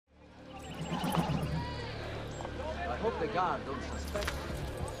the guard don't suspect.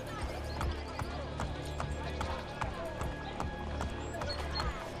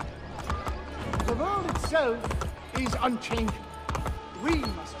 The world itself is unchanging. We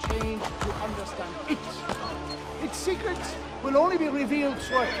must change to understand it. Its secrets will only be revealed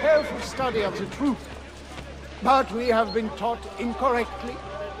through a careful study of the truth. But we have been taught incorrectly.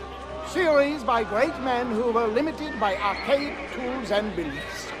 Theories by great men who were limited by archaic tools and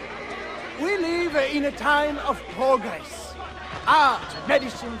beliefs. We live in a time of progress. Art,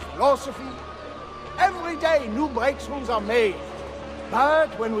 medicine, philosophy. Every day new breakthroughs are made.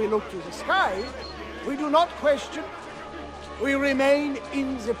 But when we look to the sky, we do not question. We remain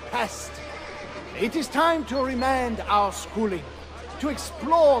in the past. It is time to remand our schooling, to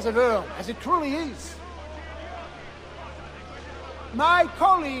explore the world as it truly is. My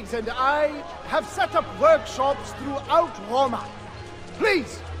colleagues and I have set up workshops throughout Roma.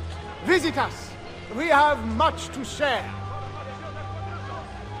 Please, visit us. We have much to share.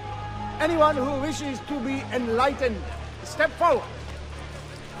 Anyone who wishes to be enlightened, step forward.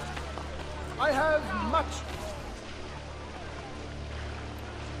 I have much.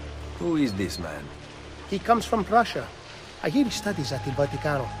 Who is this man? He comes from Prussia. I hear he studies at Il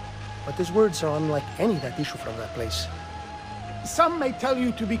Vaticano, but his words are unlike any that issue from that place. Some may tell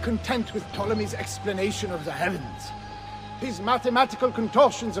you to be content with Ptolemy's explanation of the heavens, his mathematical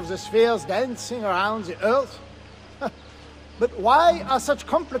contortions of the spheres dancing around the earth. But why are such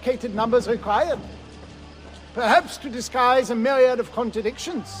complicated numbers required? Perhaps to disguise a myriad of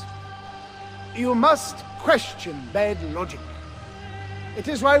contradictions. You must question bad logic. It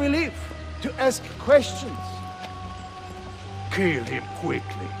is why we live, to ask questions. Kill him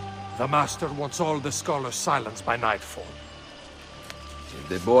quickly. The Master wants all the scholars silenced by nightfall. If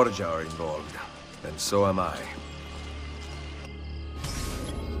the Borgia are involved, then so am I.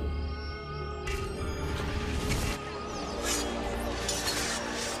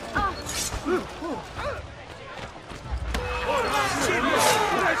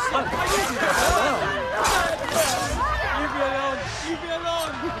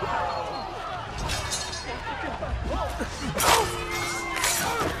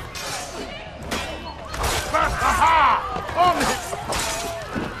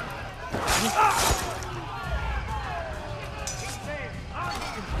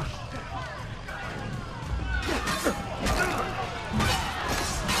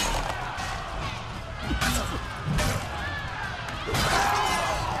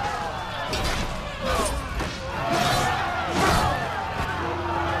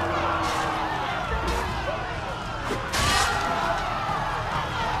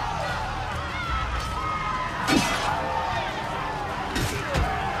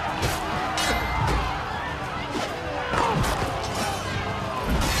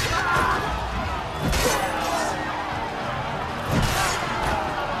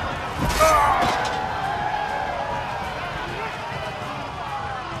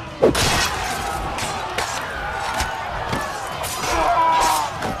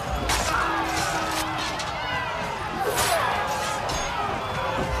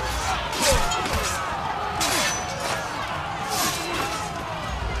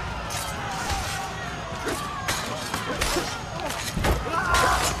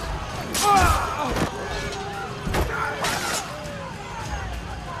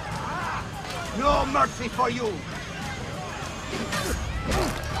 No mercy for you!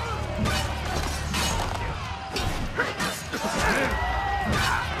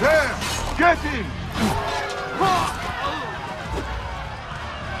 There! Get him!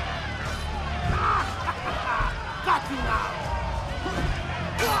 Got you now!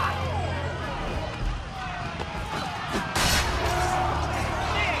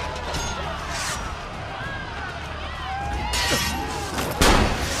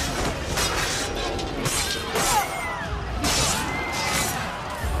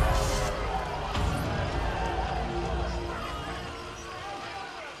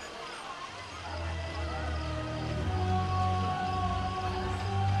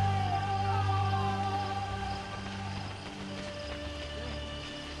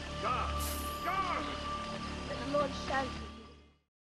 The Lord shall